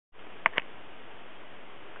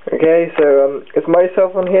Okay, so it's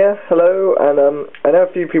myself on here. Hello, and I know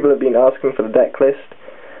a few people have been asking for the deck list,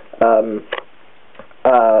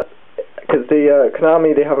 because the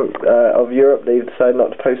Konami, they haven't of Europe, they've decided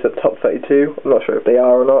not to post the top 32. I'm not sure if they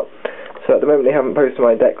are or not. So at the moment they haven't posted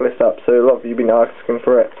my deck list up, so a lot of you have been asking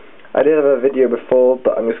for it. I did have a video before,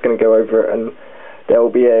 but I'm just going to go over it, and there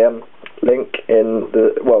will be a link in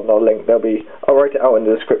the, well, not a link, I'll write it out in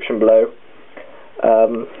the description below.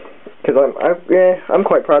 Because I'm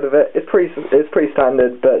quite proud of it. It's pretty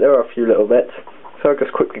standard, but there are a few little bits. So I'll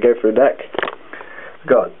just quickly go through the deck. We've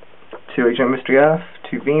got 2 Agent Mystery Earth,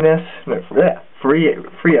 2 Venus, no, 3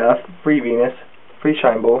 Earth, 3 Venus, 3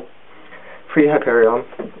 Shine Ball, 3 Hyperion,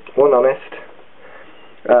 1 Honest,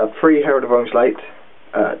 3 Herald of Orange Light,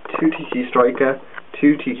 2 TQ Striker,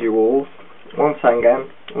 2 TQ Wolf, 1 Sangan,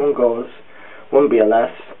 1 Gorz, 1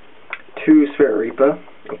 BLS, 2 Spirit Reaper,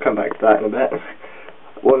 I'll come back to that in a bit,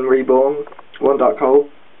 1 Reborn, 1 Dark Hole,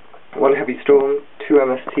 1 Heavy Storm, 2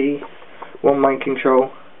 MST, 1 Mind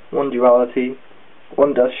Control, 1 Duality,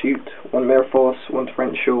 1 Dustshoot, 1 Mirror Force, 1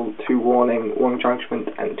 Torrential, 2 Warning, 1 Judgment,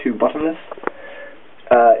 and 2 Bottomless.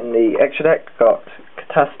 In the extra deck, got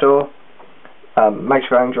Catastor,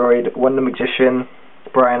 Master Android, 1 The Magician,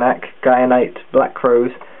 Brionac, Gaia Knight, Black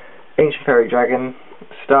Crows, Ancient Fairy Dragon,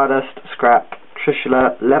 Stardust, Scrap,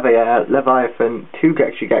 Trishula, Leviathan, 2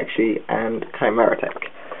 Gachi, and Chimeratek.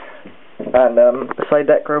 And the side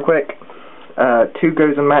deck real quick, 2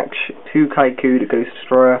 Goes and Max, 2 Kaiku, the Ghost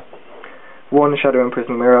Destroyer, 1 Shadow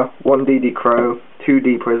Imprisoned Mirror, 1 DD Crow, 2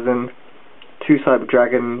 D Prison, 2 Cyber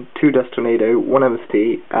Dragon, 2 Dust Tornado, 1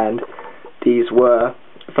 MST, and these were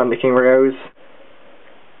Thunder King Rios.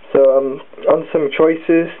 So on some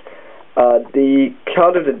choices, the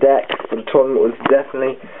card of the deck for the tournament was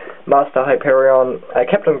definitely Master Hyperion. I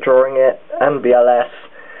kept on drawing it, and BLS,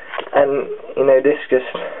 and you know, this just,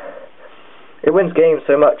 it wins games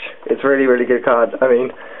so much. It's really, really good card. I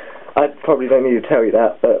mean, I probably don't need to tell you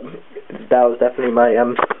that, but that was definitely my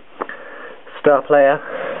star player.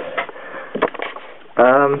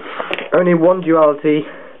 Only 1 Duality.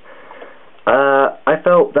 I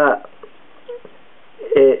felt that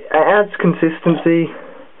it adds consistency,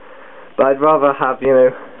 but I'd rather have, you know,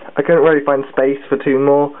 I couldn't really find space for 2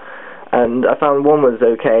 more, and I found 1 was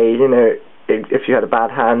okay, you know, if you had a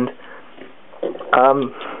bad hand.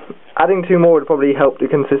 Adding 2 more would probably help the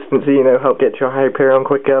consistency, you know, help get your Hyperion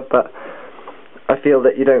quicker, but I feel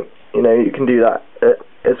that you don't, you know, you can do that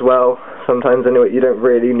as well sometimes anyway. You don't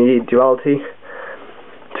really need Duality.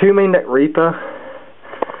 2 main deck Reaper.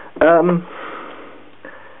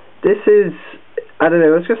 This is, I don't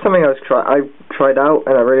know, it's just something I tried out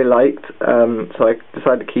and I really liked, so I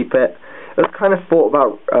decided to keep it. I was kind of thought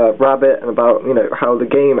about Rabbit and about, you know, how the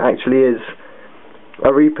game actually is.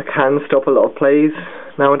 A Reaper can stop a lot of plays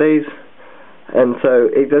nowadays, and so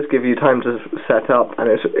it does give you time to set up, and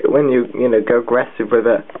it's when you know, go aggressive with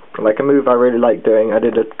it. Like a move I really like doing, I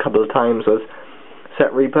did a couple of times, was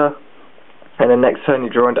set Reaper, and then next turn you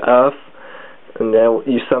draw into Earth, and then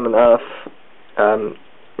you summon Earth, and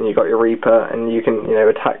you got your Reaper, and you can, you know,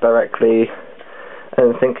 attack directly,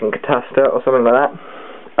 and thinking Catastor or something like that.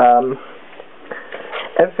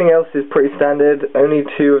 Everything else is pretty standard. Only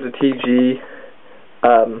 2 of the TG.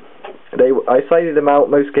 I sided them out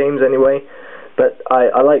most games anyway, but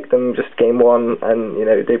I like them just game 1, and you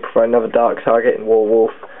know, they provide another dark target in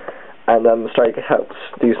Warwolf, and Striker helps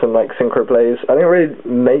do some like synchro plays. I don't really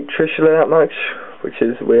make Trishula that much, which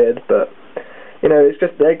is weird, but you know, it's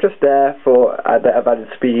just, they're just there for a bit of added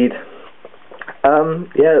speed.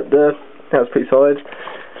 Yeah, that was pretty solid.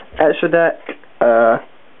 Extra deck.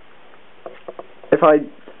 If I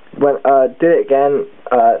did it again,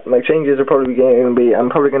 my changes are probably going to be, I'm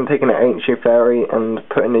probably going to take in an Ancient Fairy and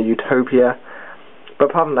put in a Utopia, but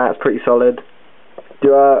apart from that, it's pretty solid.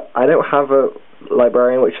 I don't have a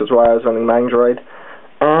Librarian, which is why I was running Mandroid,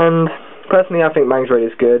 and personally I think Mandroid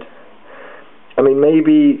is good. I mean,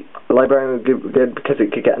 maybe Librarian would be good because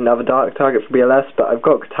it could get another dark target for BLS, but I've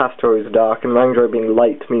got Catastor who's dark, and Mandroid being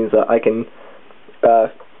light means that I can,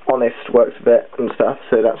 Honest works a bit and stuff,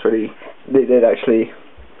 so that's really,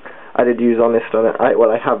 I did use Honest on it, I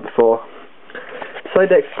have before. Side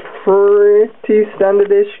deck's pretty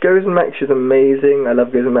standardish. Goes and Max is amazing. I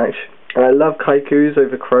love Goes and Max. And I love Kaikus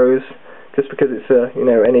over Crows, just because it's a, you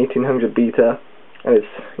know, an 1800 beta, and it's,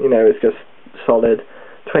 you know, it's just solid.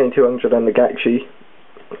 2200 on the Gachi.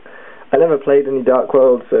 I never played any Dark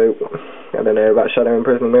World, so I don't know about Shadow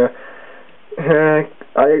Imprisoned Mirror.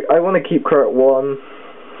 I want to keep Crow at 1,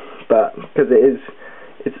 but because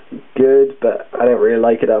it's good, but I don't really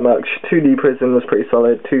like it that much. 2D Prison was pretty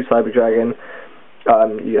solid. 2 Cyber Dragon, I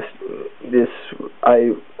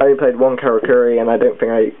only played one Karakuri, and I don't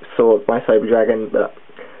think I saw my Cyber Dragon, but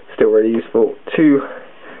still really useful.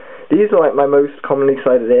 These are like my most commonly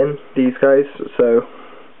sided in, these guys, so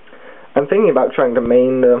I'm thinking about trying to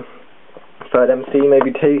main the third MC,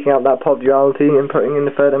 maybe taking out that Pot of Duality and putting in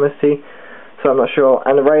the third MST, so I'm not sure.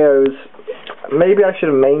 And the Rayos, maybe I should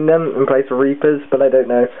have mained them in place of Reapers, but I don't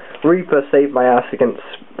know. Reaper saved my ass against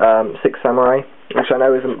 6 Samurai, which I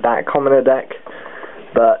know isn't that common a deck,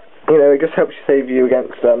 but you know, it just helps you save you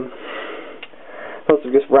against lots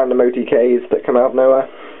of just random OTKs that come out of nowhere.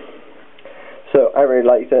 So I really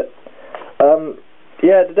liked it.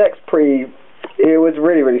 Yeah, the deck's it was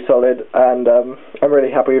really, really solid, and I'm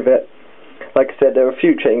really happy with it. Like I said, there are a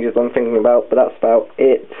few changes I'm thinking about, but that's about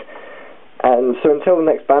it. And so until the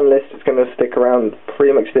next ban list, it's going to stick around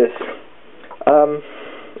pretty much this.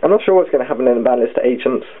 I'm not sure what's going to happen in the ban list to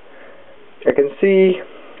agents. I can see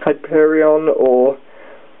Hyperion or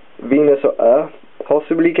Venus or Earth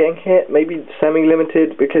possibly getting hit, maybe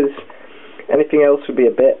semi-limited, because anything else would be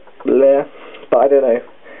a bit bleh, but I don't know.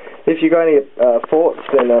 If you got any thoughts,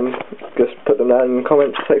 then just put them down in the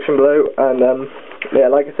comment section below, and yeah,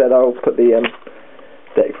 like I said, I'll put the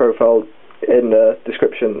deck profile in the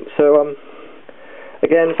description. So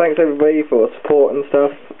again, thanks everybody for support and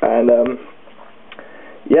stuff, and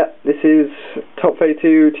yeah, this is Top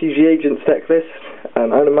 32 TG Agents Decklist,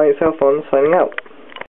 and I'm myself on signing out.